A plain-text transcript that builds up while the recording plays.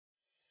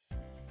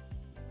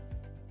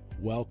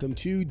Welcome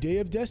to Day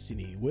of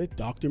Destiny with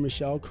Dr.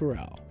 Michelle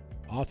Corral,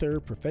 author,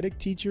 prophetic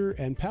teacher,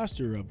 and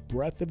pastor of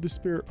Breath of the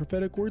Spirit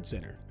Prophetic Word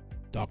Center.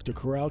 Dr.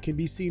 Corral can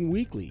be seen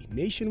weekly,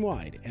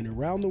 nationwide, and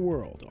around the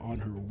world on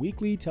her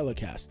weekly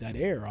telecasts that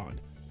air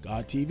on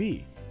God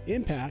TV,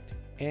 Impact,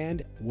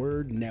 and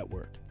Word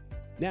Network.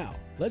 Now,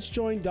 let's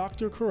join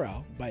Dr.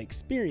 Corral by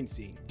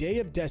experiencing Day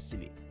of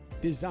Destiny,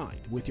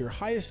 designed with your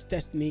highest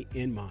destiny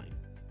in mind.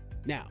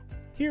 Now,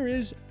 here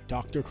is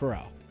Dr.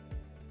 Corral.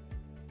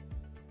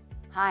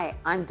 Hi,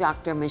 I'm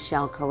Dr.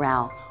 Michelle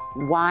Corral.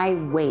 Why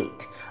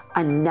wait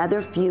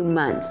another few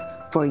months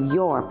for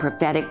your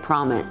prophetic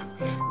promise?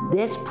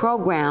 This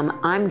program,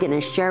 I'm going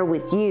to share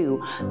with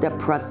you the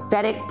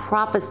prophetic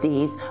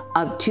prophecies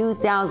of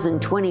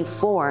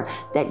 2024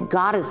 that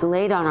God has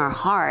laid on our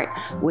heart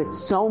with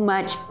so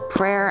much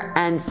prayer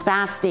and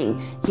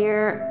fasting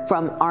here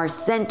from our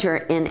center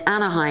in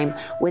Anaheim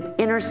with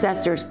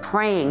intercessors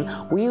praying.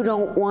 We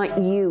don't want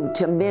you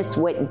to miss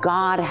what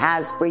God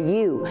has for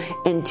you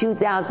in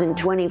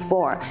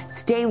 2024.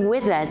 Stay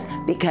with us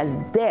because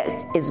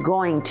this is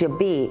going to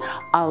be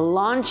a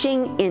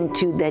launching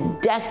into the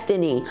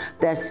destiny,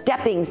 the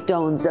stepping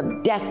stones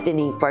of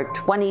destiny for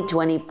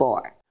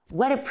 2024.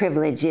 What a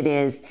privilege it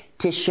is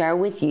to share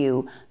with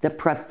you the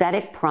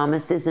prophetic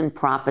promises and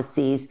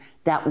prophecies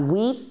that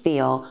we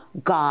feel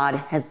God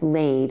has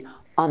laid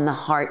on the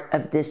heart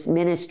of this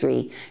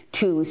ministry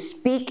to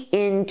speak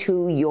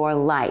into your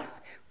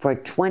life for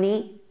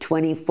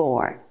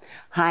 2024.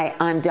 Hi,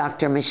 I'm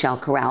Dr. Michelle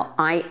Corral.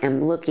 I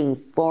am looking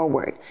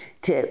forward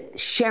to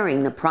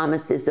sharing the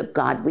promises of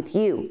God with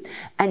you.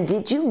 And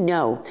did you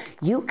know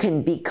you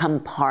can become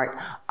part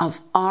of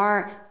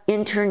our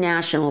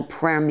international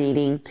prayer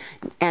meeting?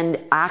 And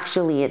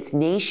actually, it's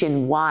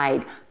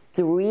nationwide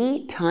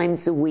 3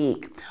 times a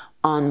week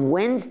on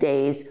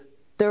Wednesdays,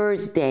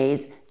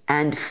 Thursdays,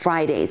 and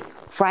Fridays.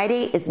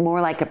 Friday is more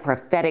like a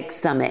prophetic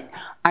summit.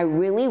 I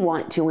really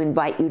want to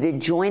invite you to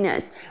join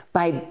us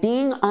by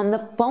being on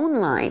the phone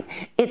line.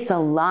 It's a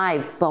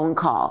live phone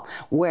call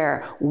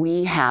where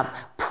we have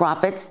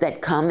prophets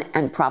that come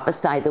and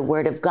prophesy the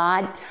word of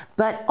God,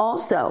 but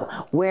also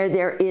where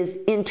there is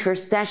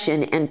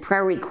intercession and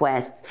prayer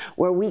requests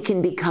where we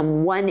can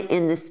become one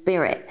in the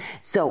spirit.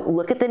 So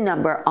look at the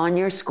number on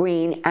your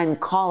screen and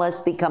call us,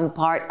 become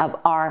part of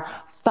our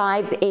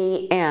 5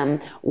 a.m.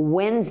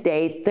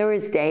 Wednesday,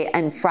 Thursday,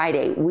 and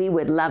Friday. We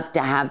would love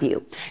to have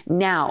you.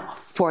 Now,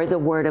 for the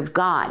Word of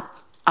God,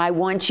 I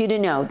want you to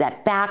know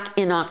that back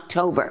in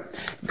October,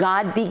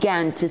 God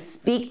began to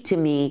speak to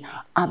me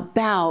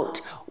about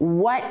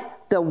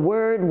what the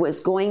word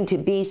was going to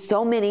be.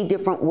 So many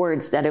different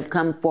words that have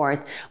come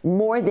forth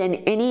more than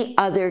any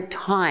other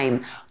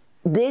time.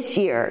 This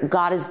year,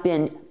 God has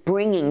been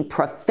bringing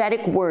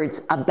prophetic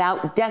words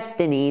about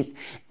destinies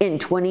in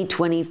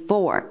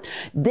 2024.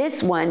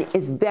 This one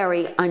is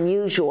very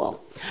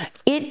unusual.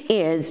 It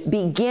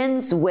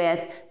begins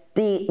with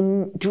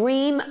the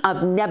dream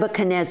of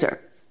Nebuchadnezzar.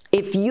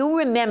 If you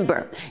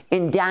remember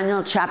in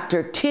Daniel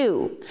chapter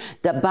 2,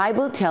 the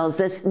Bible tells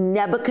us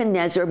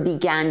Nebuchadnezzar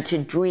began to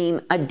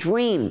dream a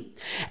dream.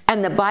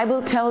 And the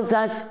Bible tells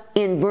us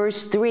in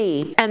verse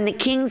 3, and the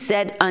king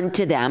said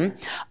unto them,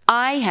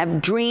 I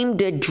have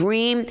dreamed a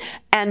dream,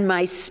 and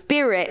my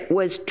spirit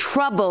was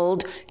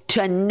troubled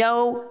to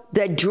know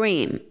the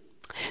dream.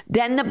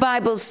 Then the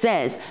Bible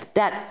says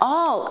that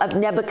all of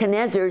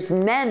Nebuchadnezzar's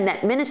men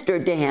that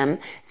ministered to him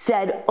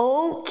said,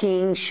 O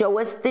king, show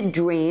us the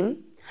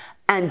dream,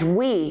 and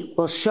we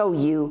will show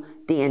you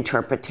the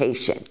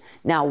interpretation.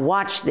 Now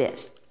watch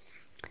this.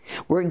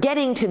 We're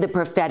getting to the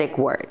prophetic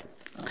word.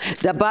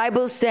 The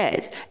Bible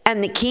says,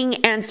 and the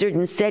king answered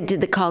and said to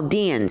the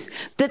Chaldeans,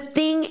 the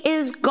thing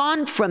is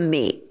gone from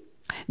me.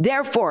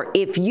 Therefore,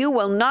 if you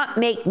will not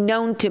make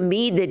known to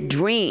me the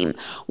dream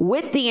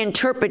with the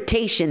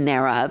interpretation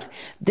thereof,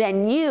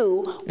 then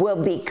you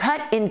will be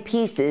cut in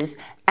pieces,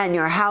 and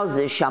your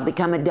houses shall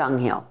become a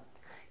dunghill.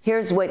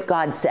 Here's what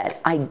God said.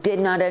 I did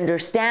not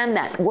understand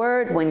that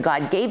word when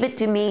God gave it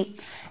to me.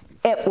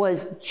 It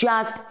was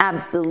just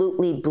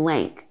absolutely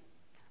blank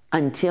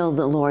until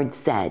the Lord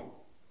said,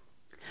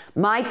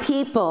 my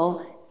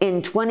people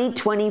in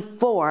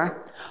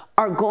 2024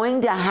 are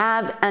going to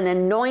have an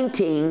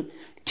anointing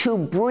to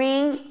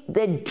bring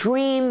the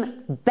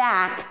dream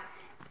back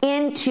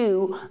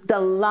into the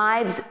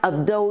lives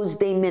of those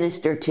they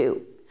minister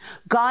to.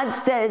 God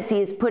says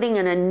he is putting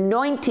an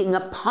anointing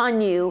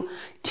upon you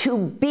to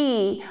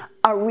be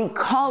a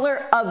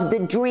recaller of the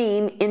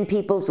dream in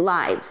people's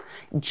lives.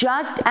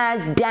 Just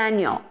as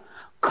Daniel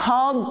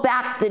called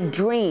back the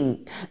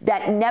dream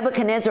that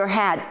Nebuchadnezzar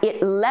had,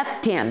 it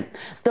left him.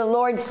 The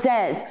Lord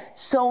says,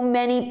 so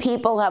many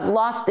people have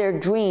lost their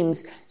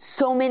dreams.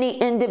 So many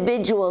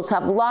individuals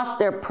have lost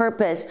their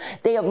purpose.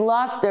 They have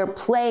lost their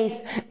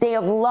place. They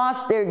have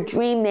lost their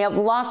dream. They have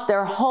lost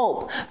their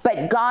hope.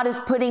 But God is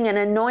putting an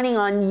anointing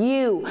on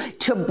you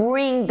to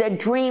bring the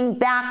dream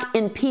back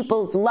in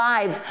people's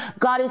lives.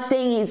 God is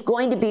saying he's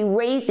going to be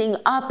raising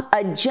up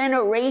a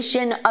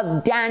generation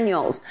of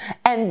Daniels,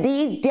 And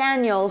these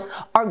Daniels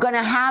are going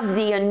to have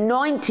the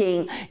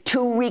anointing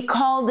to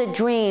recall the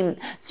dream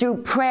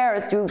through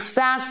prayer, through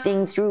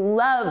fasting, through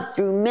love,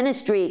 through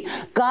ministry.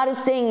 God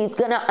is saying he's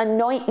going to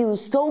anoint you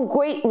so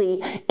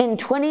greatly in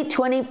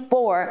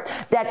 2024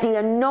 that the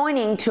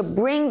anointing to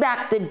bring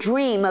back the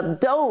dream of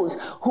those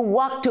who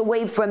walked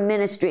away from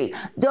ministry,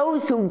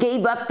 those who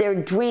gave up their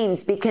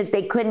dreams because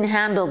they couldn't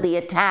handle the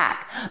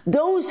attack,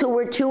 those who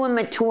were too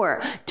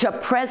immature to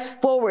press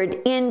forward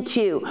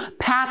into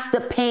past the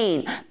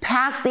pain,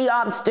 past the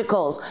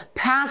obstacles,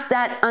 past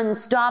that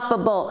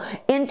unstoppable,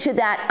 into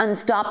that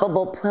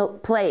unstoppable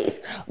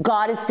place.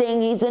 God is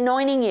saying he's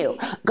anointing you.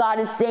 God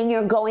is saying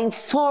you're going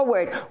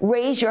forward.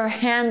 Raise your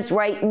hands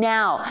right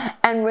now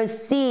and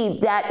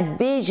receive that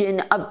vision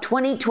of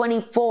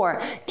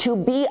 2024 to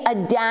be a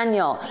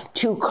Daniel,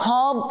 to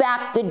call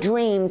back the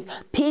dreams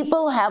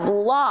people have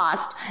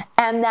lost,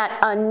 and that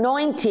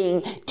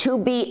anointing to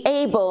be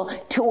able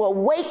to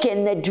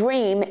awaken the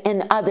dream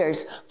in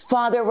others.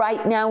 Father,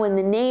 right now in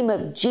the name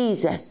of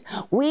Jesus,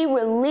 we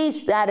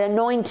release that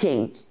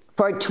anointing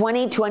for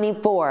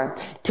 2024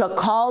 to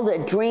call the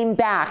dream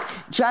back,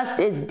 just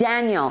as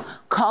Daniel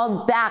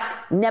called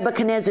back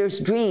Nebuchadnezzar's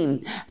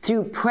dream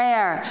through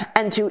prayer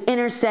and through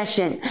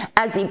intercession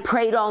as he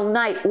prayed all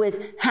night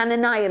with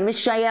Hananiah,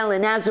 Mishael,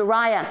 and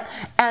Azariah.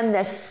 And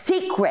the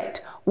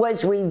secret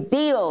was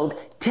revealed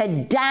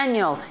to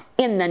Daniel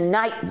in the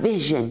night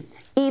vision.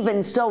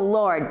 Even so,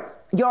 Lord,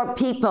 your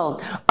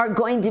people are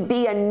going to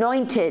be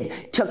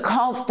anointed to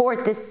call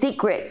forth the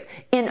secrets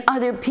in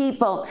other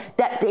people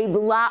that they've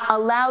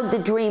allowed the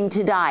dream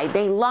to die.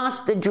 They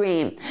lost the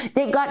dream.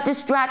 They got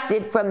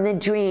distracted from the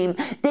dream.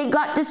 They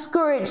got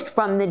discouraged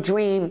from the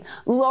dream.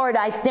 Lord,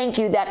 I thank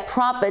you that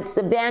prophets,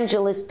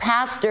 evangelists,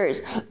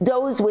 pastors,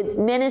 those with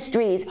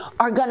ministries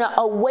are going to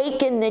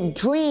awaken the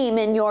dream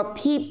in your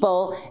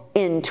people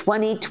in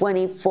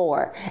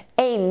 2024.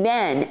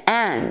 Amen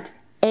and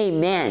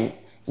amen.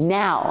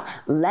 Now,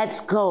 let's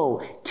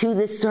go to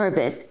the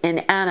service in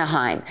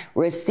Anaheim.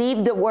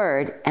 Receive the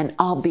word, and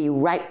I'll be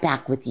right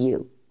back with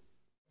you.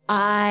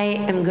 I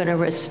am going to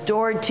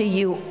restore to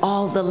you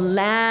all the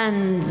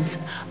lands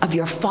of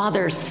your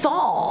father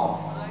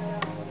Saul.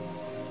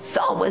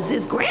 Saul was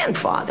his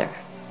grandfather.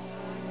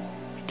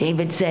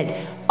 David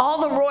said,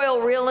 all the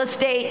royal real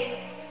estate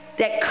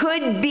that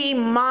could be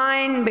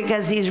mine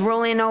because he's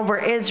ruling over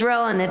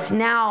Israel and it's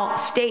now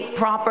state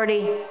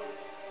property.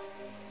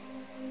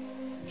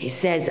 He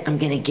says, I'm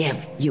going to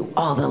give you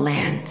all the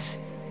lands,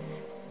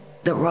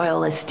 the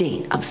royal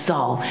estate of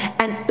Saul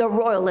and the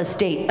royal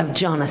estate of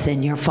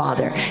Jonathan, your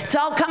father. It's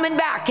all coming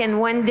back in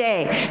one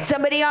day.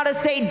 Somebody ought to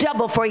say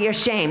double for your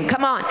shame.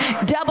 Come on,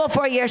 double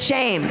for your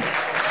shame.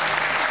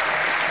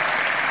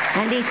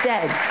 And he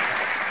said,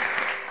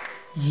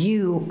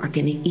 you are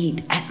going to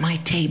eat at my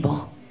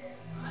table.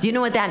 Do you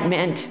know what that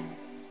meant?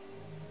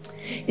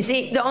 You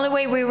see, the only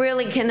way we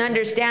really can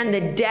understand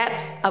the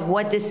depths of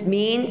what this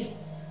means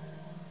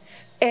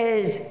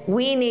is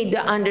we need to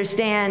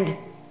understand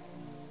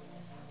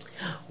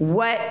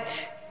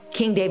what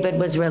King David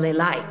was really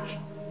like.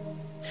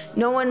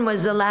 No one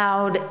was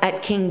allowed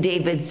at King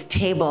David's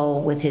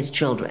table with his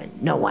children.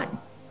 No one.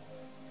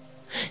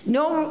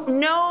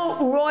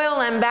 No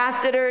royal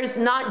ambassadors,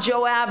 not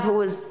Joab, who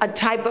was a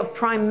type of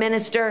prime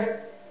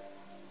minister.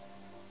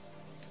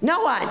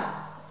 No one.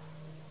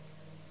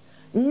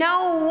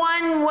 No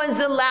one was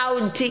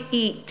allowed to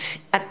eat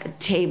at the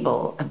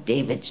table of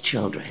David's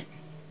children.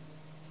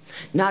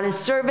 Not his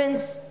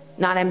servants,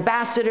 not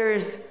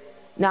ambassadors,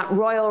 not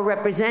royal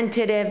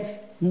representatives,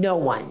 no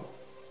one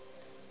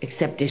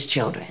except his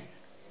children.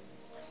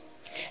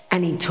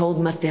 And he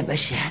told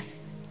Mephibosheth,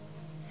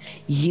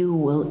 you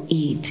will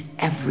eat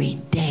every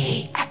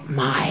day at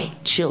my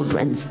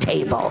children's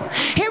table.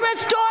 He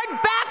restored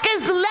back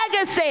his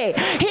legacy.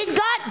 He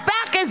got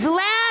back his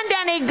land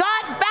and he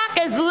got back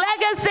his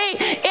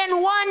legacy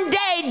in one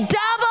day,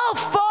 double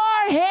for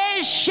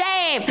his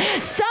shame.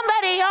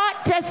 Somebody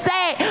ought to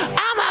say,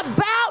 I'm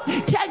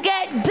about to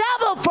get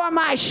double for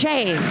my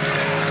shame.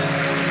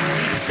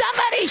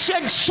 Somebody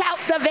should shout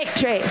the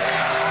victory.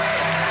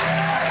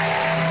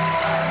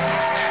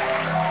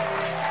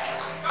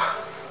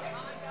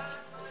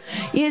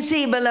 You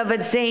see,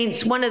 beloved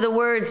saints, one of the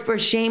words for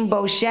shame,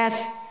 Bosheth,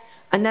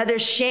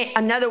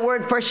 another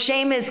word for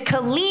shame is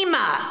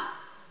kalima.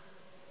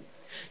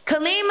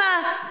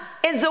 Kalima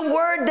is a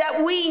word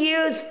that we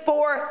use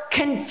for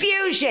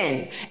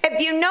confusion.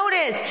 If you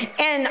notice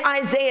in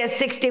Isaiah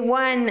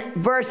 61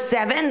 verse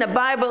 7, the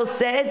Bible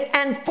says,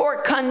 and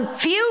for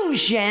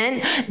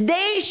confusion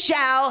they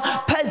shall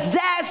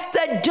possess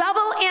the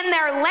double in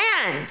their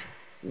land.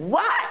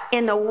 What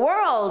in the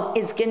world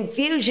is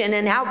confusion,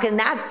 and how can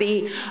that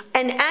be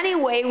in any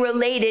way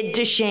related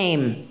to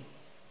shame?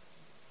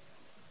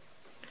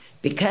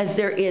 Because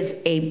there is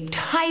a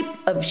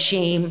type of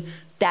shame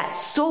that's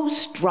so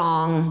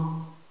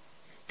strong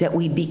that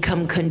we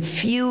become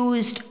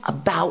confused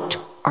about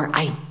our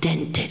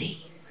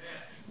identity.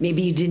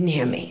 Maybe you didn't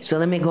hear me, so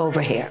let me go over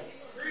here.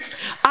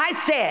 I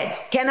said,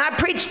 can I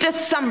preach to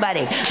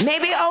somebody?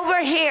 Maybe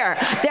over here,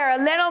 they're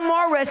a little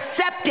more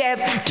receptive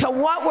to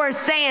what we're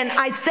saying.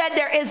 I said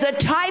there is a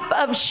type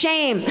of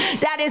shame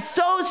that is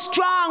so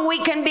strong we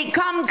can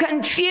become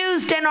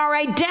confused in our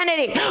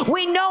identity.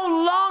 We no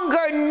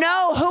longer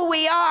know who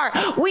we are.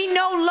 We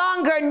no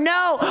longer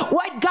know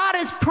what God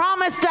has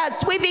promised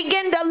us. We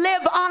begin to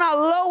live on a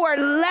lower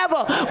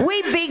level.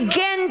 We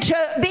begin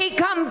to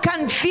become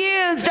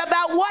confused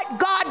about what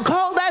God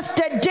called us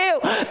to do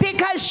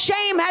because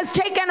shame has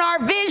taken our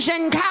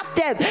vision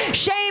captive.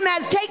 Shame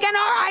has taken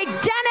our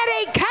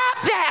identity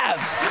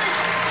captive.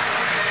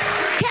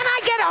 Can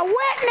I get a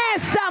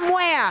witness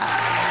somewhere?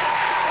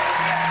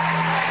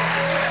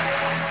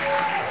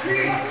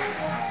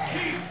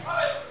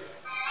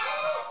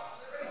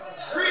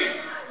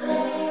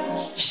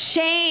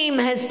 Shame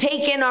has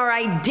taken our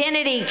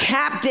identity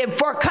captive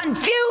for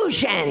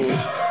confusion.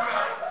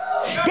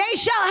 They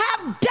shall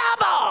have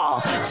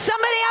double.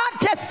 Somebody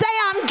ought to say,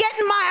 I'm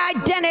getting my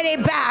identity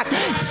back.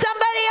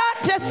 Somebody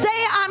ought to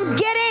say, I'm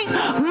getting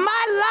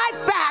my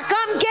life back.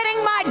 I'm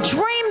getting my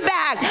dream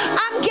back.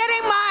 I'm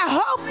getting my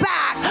hope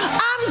back.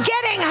 I'm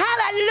getting,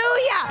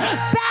 hallelujah,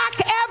 back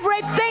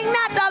everything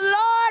that the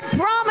Lord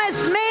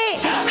promised me.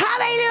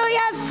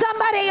 Hallelujah.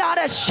 Somebody ought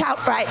to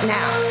shout right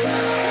now.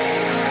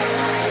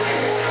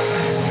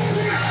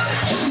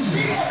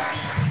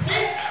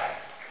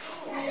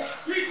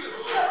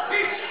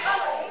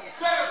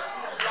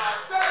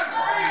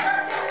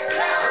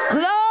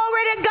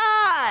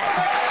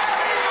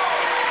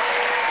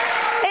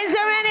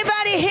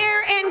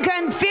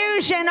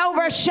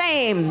 Over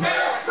shame.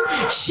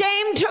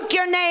 Shame took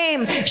your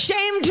name.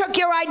 Shame took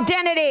your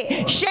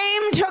identity.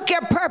 Shame took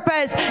your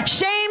purpose.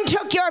 Shame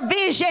took your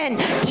vision.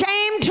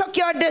 Shame took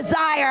your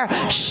desire.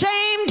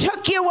 Shame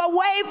took you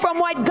away from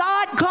what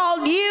God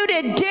called you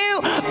to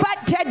do.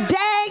 But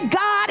today,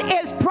 God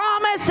is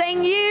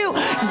promising you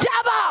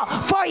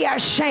double for your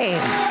shame.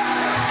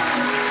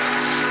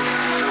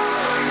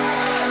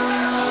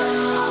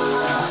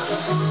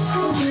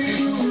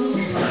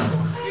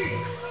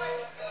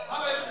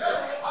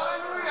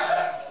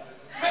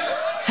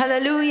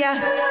 Hallelujah.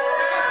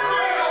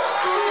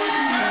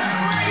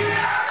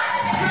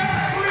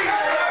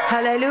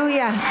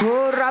 Hallelujah.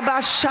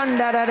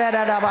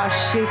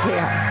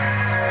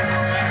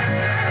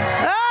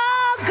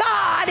 Oh,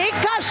 God.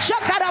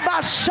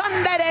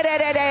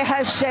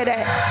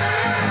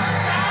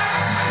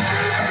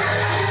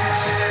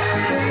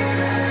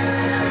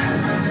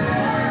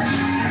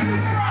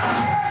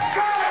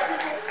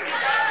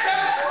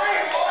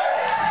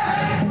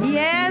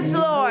 Yes,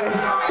 Lord.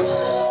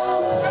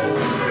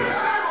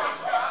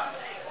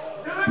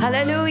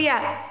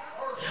 Hallelujah.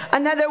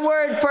 Another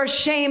word for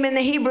shame in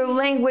the Hebrew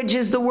language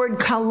is the word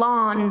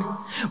kalan,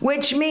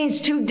 which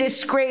means to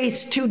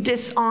disgrace, to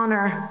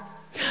dishonor.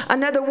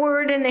 Another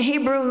word in the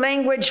Hebrew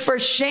language for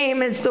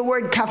shame is the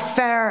word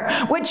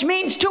kafer, which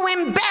means to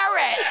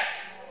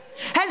embarrass.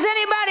 Has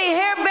anybody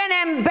here been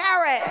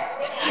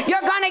embarrassed?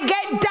 You're going to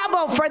get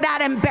double for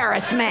that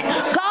embarrassment.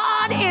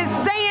 God is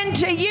saying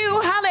to you,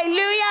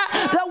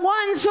 hallelujah, the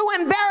ones who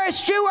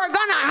embarrassed you are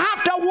going to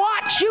have to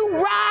watch you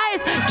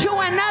rise to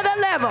another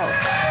level.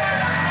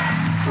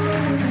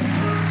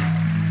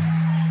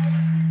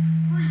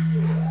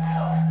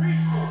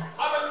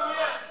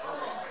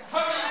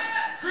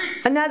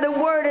 Another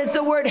word is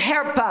the word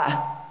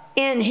herpa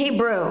in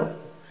Hebrew,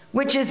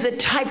 which is a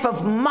type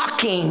of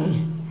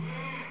mocking.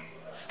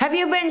 Have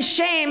you been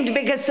shamed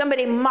because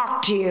somebody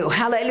mocked you?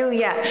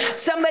 Hallelujah.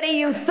 Somebody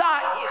you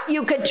thought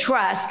you could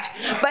trust,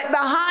 but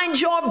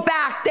behind your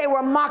back they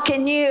were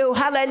mocking you.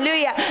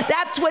 Hallelujah.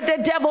 That's what the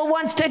devil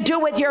wants to do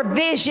with your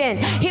vision.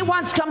 He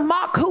wants to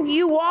mock who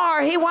you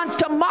are. He wants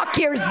to mock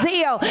your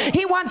zeal.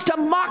 He wants to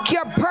mock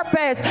your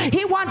purpose.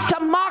 He wants to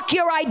mock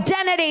your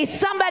identity.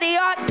 Somebody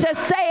ought to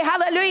say,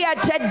 hallelujah,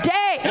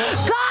 today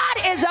God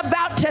is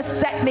about to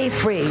set me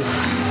free.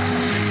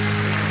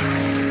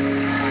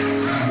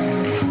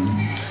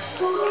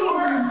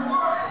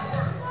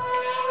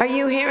 Are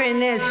you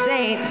hearing this,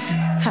 saints?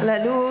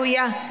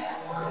 Hallelujah.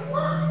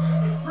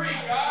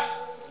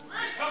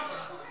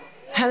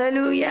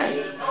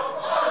 Hallelujah.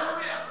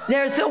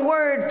 There's a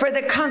word for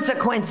the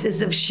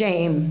consequences of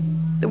shame.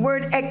 The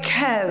word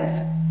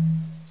ekev.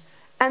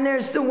 And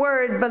there's the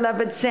word,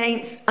 beloved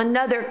saints,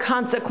 another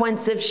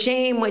consequence of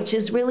shame, which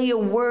is really a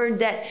word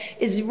that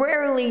is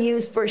rarely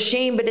used for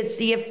shame, but it's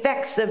the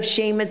effects of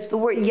shame. It's the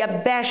word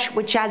yabesh,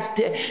 which has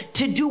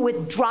to do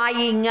with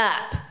drying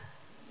up.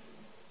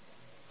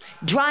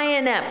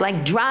 Drying up,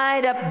 like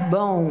dried up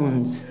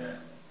bones.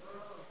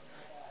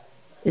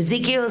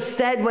 Ezekiel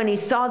said when he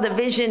saw the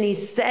vision, he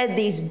said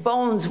these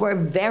bones were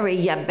very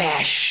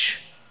yabesh.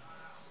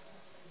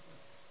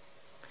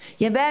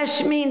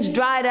 Yabesh means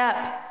dried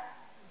up.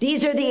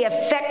 These are the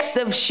effects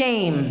of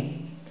shame.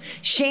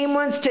 Shame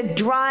wants to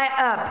dry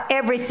up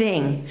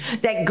everything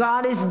that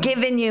God has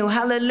given you.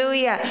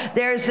 Hallelujah.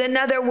 There's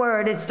another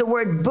word. It's the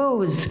word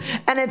booze.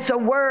 And it's a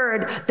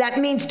word that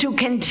means to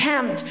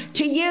contempt,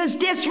 to use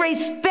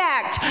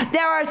disrespect.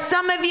 There are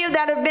some of you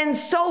that have been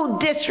so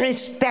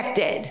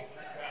disrespected.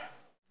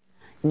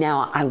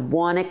 Now, I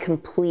want to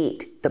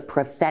complete the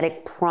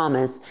prophetic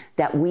promise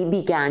that we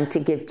began to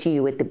give to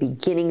you at the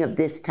beginning of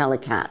this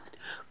telecast.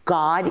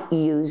 God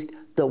used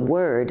the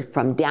word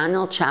from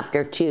Daniel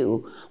chapter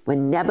 2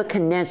 when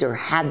Nebuchadnezzar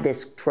had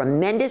this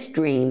tremendous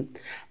dream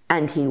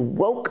and he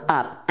woke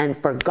up and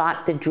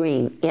forgot the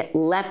dream. It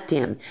left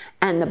him.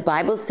 And the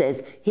Bible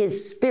says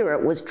his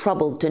spirit was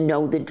troubled to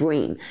know the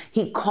dream.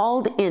 He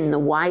called in the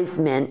wise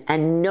men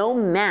and no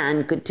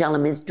man could tell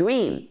him his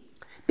dream.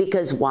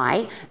 Because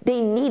why?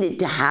 They needed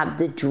to have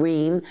the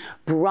dream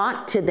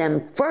brought to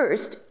them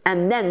first,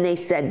 and then they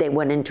said they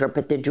would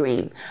interpret the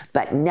dream.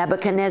 But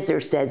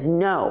Nebuchadnezzar says,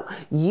 no,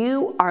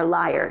 you are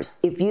liars.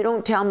 If you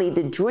don't tell me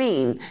the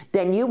dream,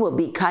 then you will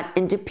be cut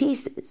into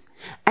pieces.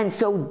 And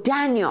so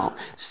Daniel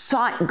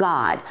sought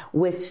God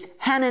with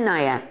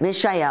Hananiah,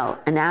 Mishael,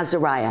 and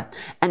Azariah.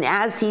 And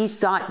as he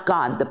sought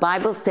God, the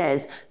Bible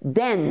says,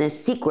 then the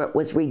secret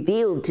was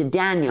revealed to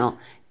Daniel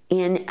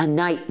in a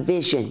night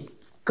vision.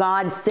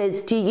 God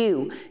says to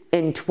you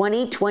in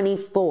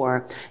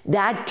 2024,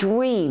 that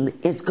dream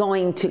is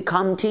going to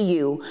come to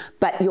you,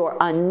 but your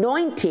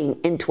anointing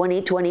in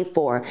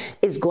 2024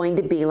 is going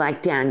to be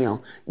like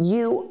Daniel.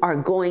 You are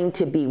going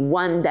to be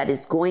one that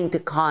is going to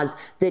cause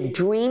the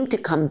dream to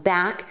come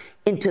back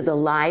into the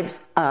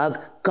lives of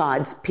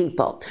God's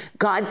people.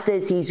 God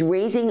says he's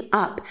raising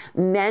up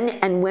men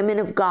and women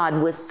of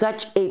God with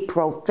such a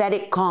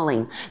prophetic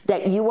calling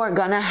that you are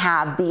going to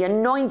have the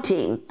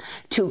anointing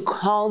to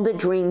call the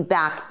dream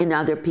back in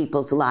other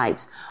people's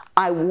lives.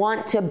 I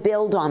want to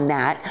build on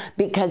that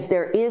because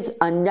there is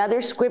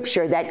another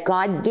scripture that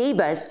God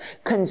gave us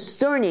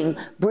concerning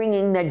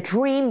bringing the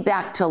dream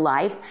back to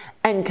life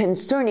and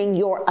concerning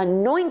your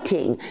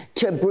anointing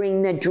to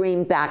bring the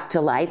dream back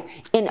to life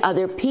in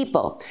other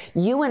people.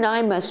 You and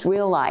I must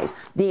realize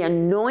the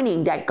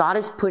anointing that God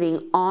is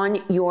putting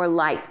on your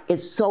life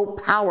is so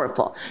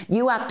powerful.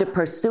 You have to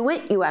pursue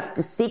it. You have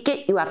to seek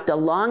it. You have to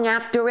long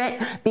after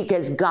it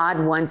because God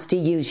wants to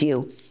use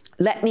you.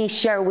 Let me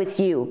share with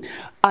you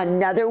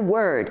another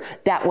word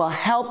that will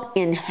help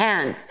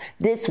enhance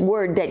this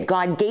word that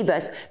God gave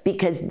us,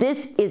 because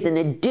this is an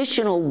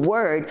additional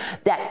word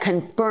that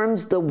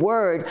confirms the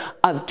word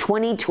of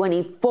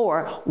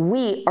 2024.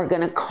 We are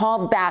going to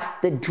call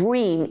back the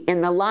dream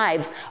in the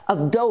lives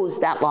of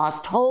those that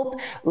lost hope,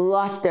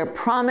 lost their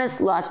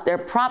promise, lost their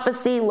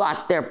prophecy,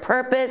 lost their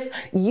purpose.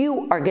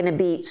 You are going to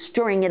be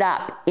stirring it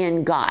up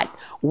in God.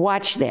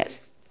 Watch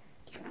this.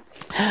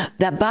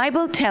 The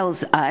Bible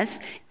tells us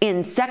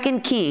in 2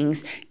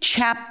 Kings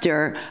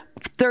chapter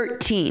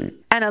 13,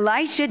 and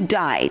Elisha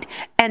died,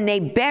 and they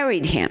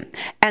buried him,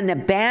 and the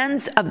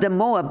bands of the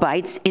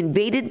Moabites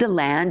invaded the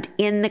land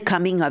in the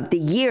coming of the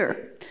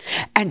year.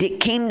 And it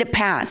came to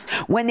pass,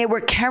 when they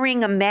were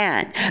carrying a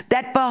man,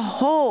 that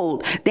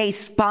behold, they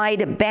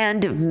spied a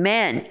band of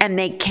men, and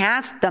they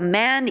cast the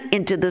man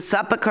into the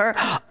sepulchre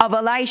of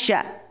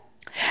Elisha.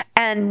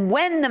 And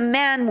when the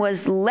man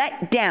was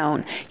let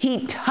down,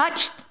 he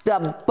touched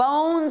the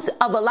bones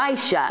of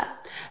Elisha,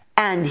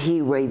 and he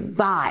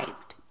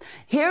revived.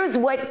 Here's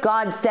what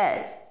God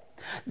says.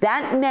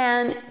 That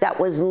man that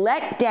was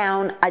let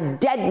down, a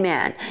dead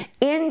man,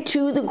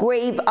 into the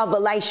grave of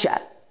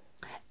Elisha,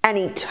 and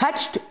he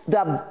touched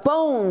the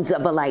bones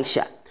of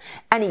Elisha,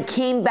 and he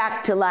came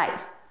back to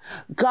life.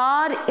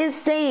 God is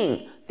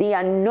saying the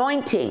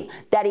anointing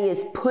that he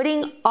is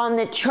putting on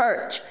the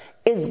church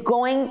is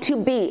going to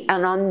be,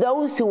 and on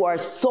those who are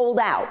sold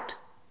out,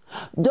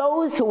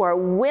 those who are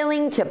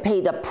willing to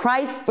pay the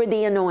price for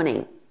the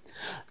anointing,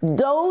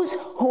 those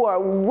who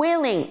are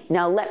willing.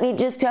 Now, let me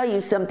just tell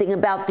you something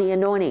about the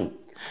anointing.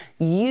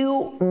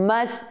 You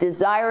must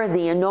desire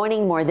the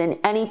anointing more than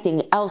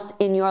anything else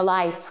in your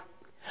life.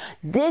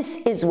 This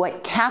is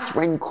what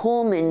Catherine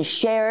Kuhlman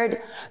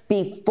shared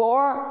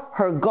before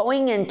her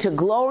going into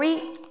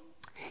glory.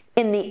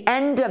 In the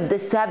end of the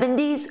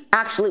 70s,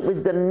 actually it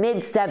was the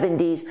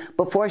mid-70s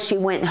before she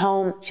went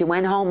home. She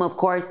went home, of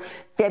course,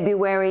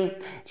 February.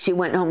 She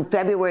went home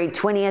February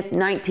 20th,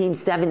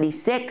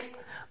 1976.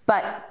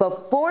 But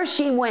before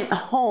she went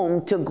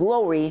home to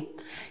glory,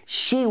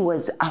 she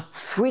was a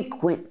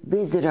frequent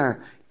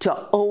visitor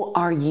to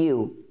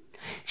ORU.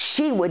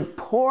 She would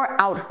pour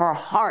out her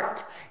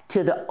heart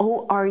to the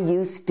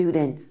ORU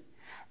students.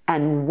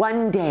 And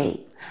one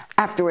day,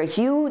 after a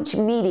huge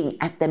meeting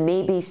at the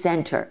Mabee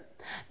Center,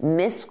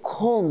 Miss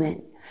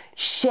Coleman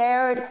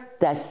shared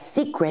the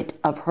secret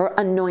of her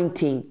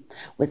anointing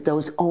with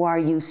those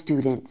ORU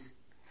students.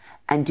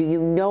 And do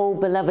you know,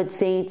 beloved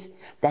saints,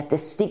 that the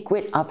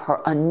secret of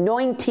her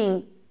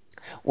anointing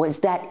was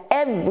that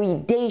every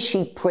day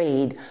she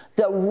prayed,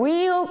 the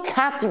real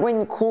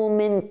Catherine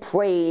Kuhlman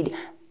prayed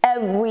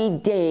every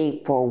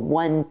day for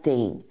one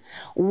thing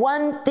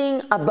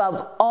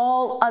above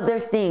all other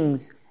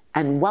things.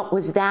 And what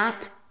was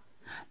that?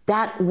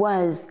 That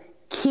was,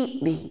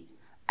 keep me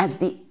as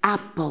the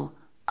apple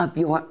of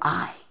your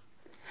eye.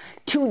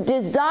 To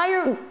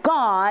desire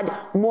God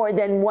more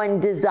than one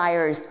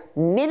desires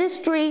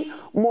ministry,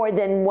 more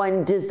than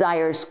one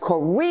desires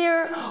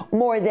career,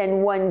 more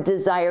than one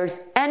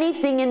desires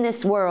anything in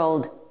this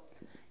world.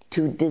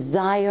 To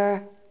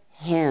desire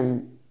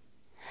Him.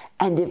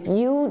 And if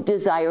you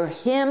desire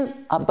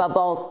Him above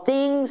all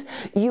things,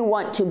 you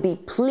want to be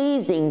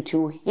pleasing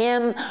to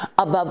Him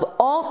above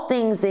all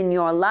things in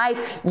your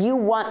life, you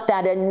want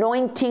that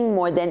anointing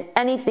more than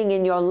anything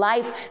in your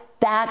life,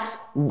 that's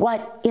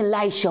what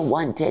Elisha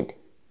wanted.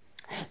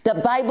 The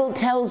Bible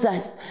tells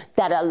us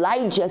that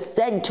Elijah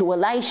said to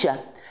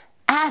Elisha,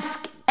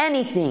 ask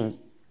anything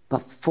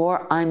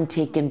before I'm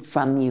taken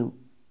from you.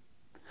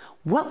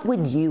 What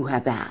would you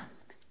have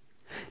asked?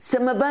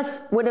 Some of us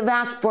would have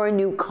asked for a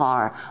new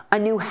car, a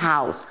new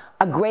house,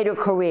 a greater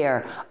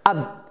career,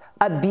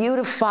 a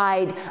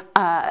beautified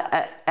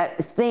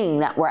thing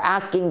that we're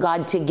asking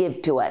God to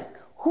give to us.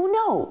 Who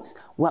knows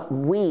what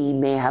we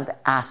may have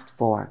asked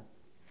for?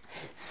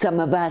 Some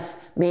of us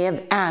may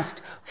have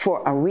asked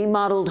for a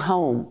remodeled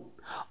home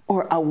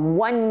or a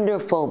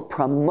wonderful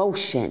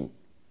promotion.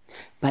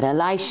 But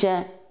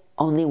Elisha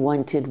only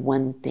wanted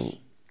one thing.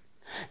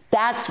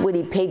 That's what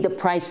he paid the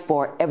price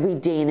for every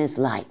day in his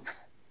life.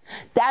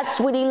 That's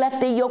what he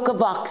left a yoke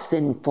of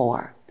oxen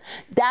for.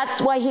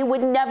 That's why he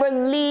would never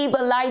leave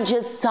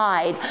Elijah's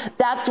side.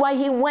 That's why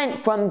he went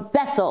from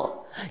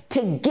Bethel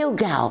to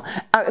Gilgal,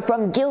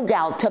 from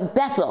Gilgal to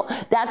Bethel.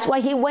 That's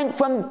why he went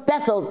from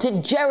Bethel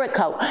to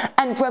Jericho,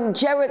 and from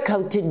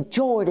Jericho to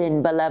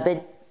Jordan,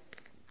 beloved.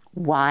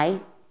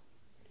 Why?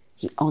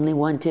 He only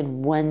wanted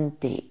one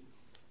thing.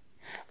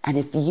 And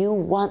if you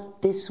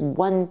want this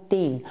one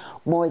thing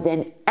more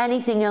than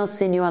anything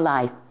else in your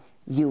life,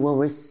 you will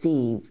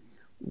receive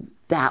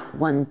that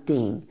one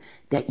thing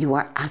that you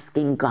are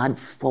asking God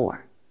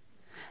for.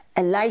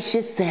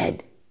 Elisha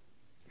said,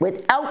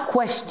 without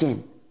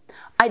question,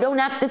 I don't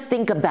have to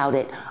think about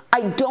it.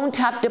 I don't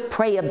have to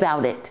pray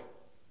about it.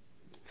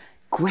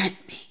 Grant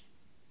me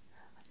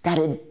that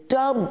a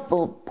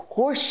double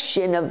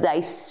portion of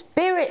thy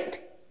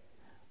spirit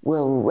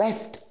will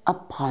rest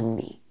upon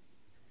me.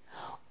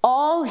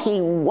 All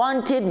he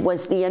wanted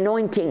was the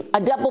anointing,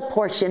 a double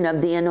portion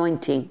of the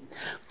anointing.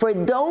 For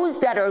those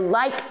that are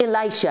like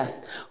Elisha,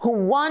 who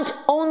want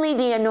only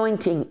the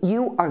anointing,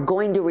 you are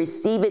going to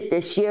receive it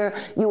this year.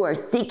 You are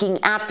seeking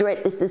after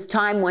it. This is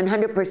time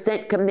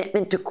 100%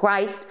 commitment to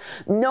Christ.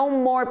 No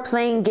more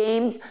playing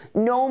games.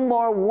 No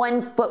more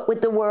 1 foot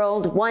with the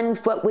world, 1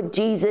 foot with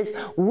Jesus.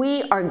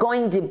 We are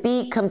going to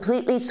be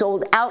completely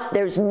sold out.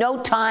 There's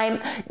no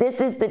time.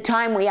 This is the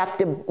time we have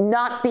to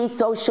not be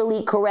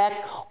socially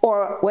correct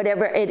or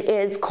whatever it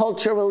is,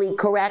 culturally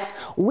correct.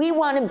 We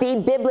want to be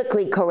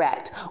biblically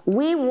correct.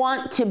 We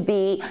want to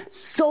be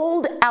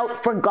sold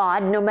out for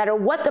God no matter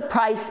what the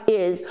price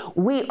is.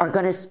 We are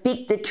going to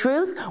speak the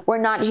truth. We're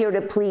not here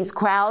to please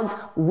crowds.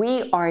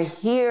 We are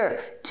here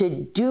to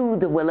do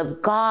the will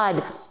of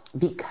God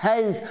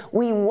because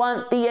we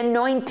want the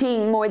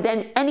anointing more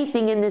than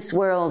anything in this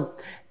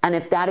world. And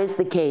if that is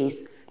the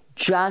case,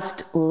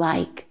 just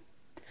like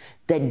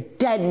the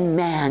dead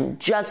man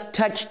just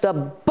touched the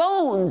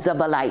bones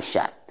of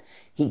Elisha,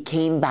 he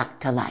came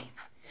back to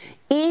life.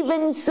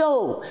 Even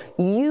so,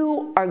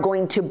 you are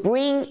going to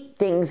bring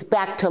things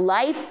back to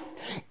life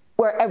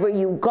wherever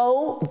you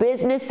go.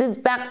 Businesses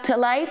back to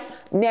life,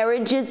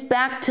 marriages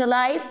back to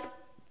life,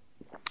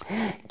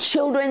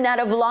 children that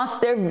have lost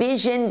their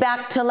vision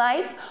back to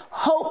life,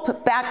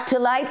 hope back to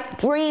life,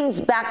 dreams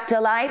back to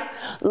life,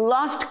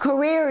 lost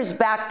careers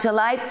back to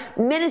life,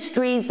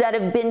 ministries that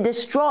have been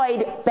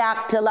destroyed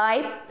back to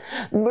life,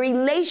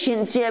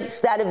 relationships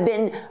that have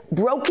been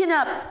broken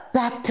up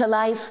back to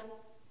life.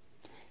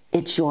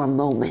 It's your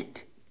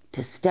moment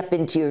to step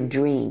into your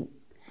dream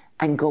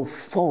and go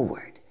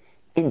forward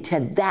into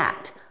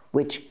that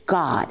which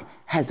God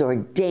has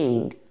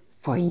ordained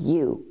for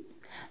you.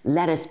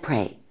 Let us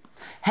pray.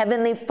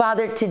 Heavenly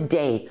Father,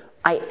 today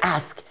I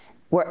ask,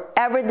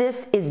 wherever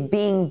this is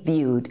being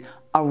viewed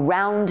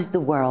around the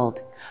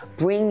world,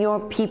 bring your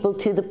people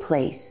to the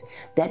place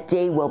that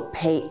they will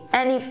pay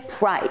any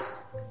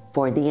price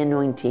for the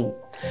anointing.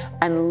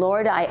 And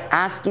Lord, I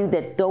ask you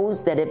that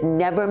those that have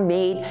never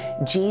made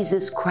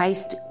Jesus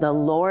Christ the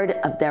Lord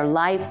of their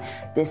life,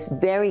 this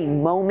very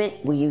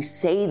moment, will you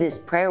say this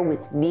prayer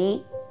with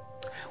me?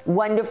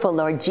 Wonderful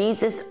Lord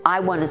Jesus, I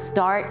want to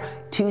start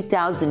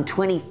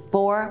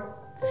 2024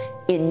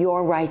 in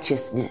your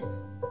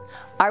righteousness.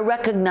 I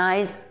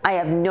recognize I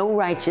have no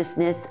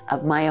righteousness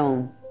of my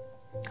own.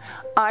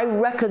 I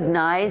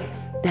recognize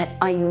that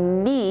I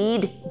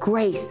need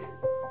grace.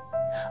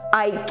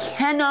 I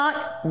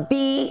cannot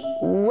be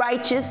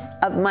righteous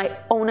of my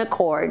own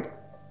accord.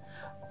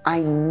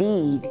 I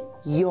need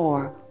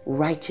your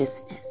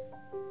righteousness.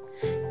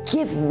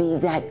 Give me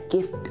that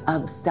gift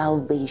of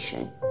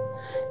salvation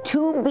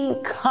to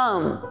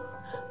become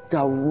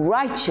the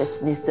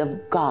righteousness of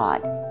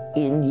God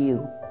in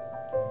you.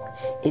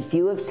 If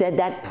you have said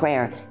that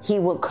prayer, He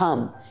will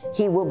come.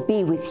 He will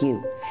be with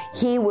you.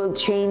 He will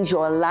change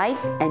your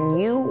life,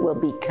 and you will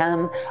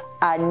become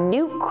a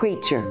new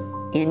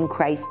creature in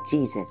Christ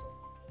Jesus.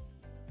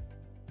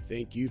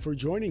 Thank you for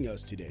joining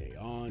us today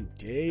on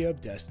Day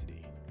of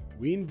Destiny.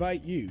 We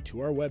invite you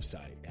to our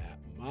website at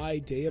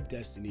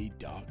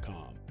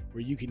mydayofdestiny.com.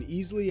 where you can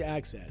easily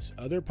access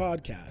other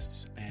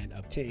podcasts and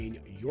obtain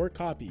your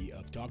copy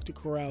of Dr.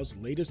 Corral's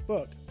latest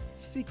book,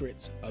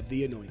 Secrets of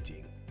the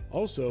Anointing.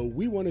 Also,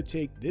 we want to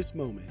take this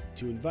moment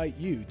to invite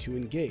you to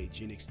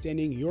engage in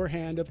extending your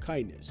hand of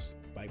kindness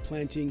by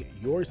planting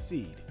your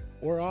seed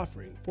or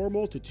offering for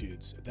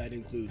multitudes that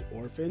include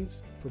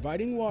orphans,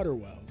 providing water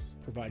wells,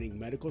 providing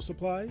medical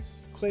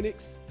supplies,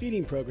 clinics,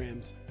 feeding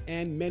programs,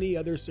 and many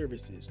other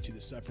services to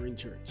the suffering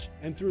church,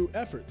 and through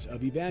efforts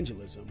of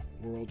evangelism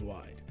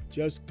worldwide.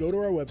 Just go to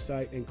our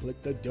website and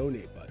click the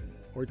donate button,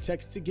 or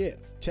text to give.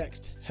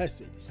 Text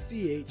HESED,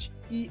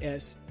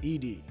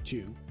 CHESED,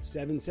 to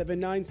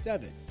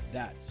 7797.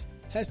 That's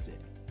HESED,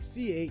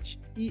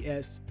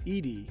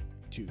 CHESED,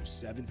 to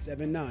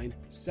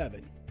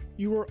 7797.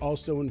 You are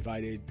also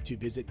invited to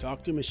visit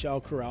Dr. Michelle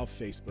Corral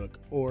Facebook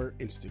or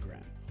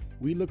Instagram.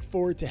 We look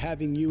forward to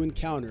having you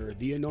encounter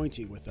the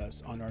anointing with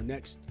us on our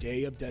next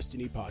Day of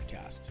Destiny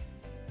podcast.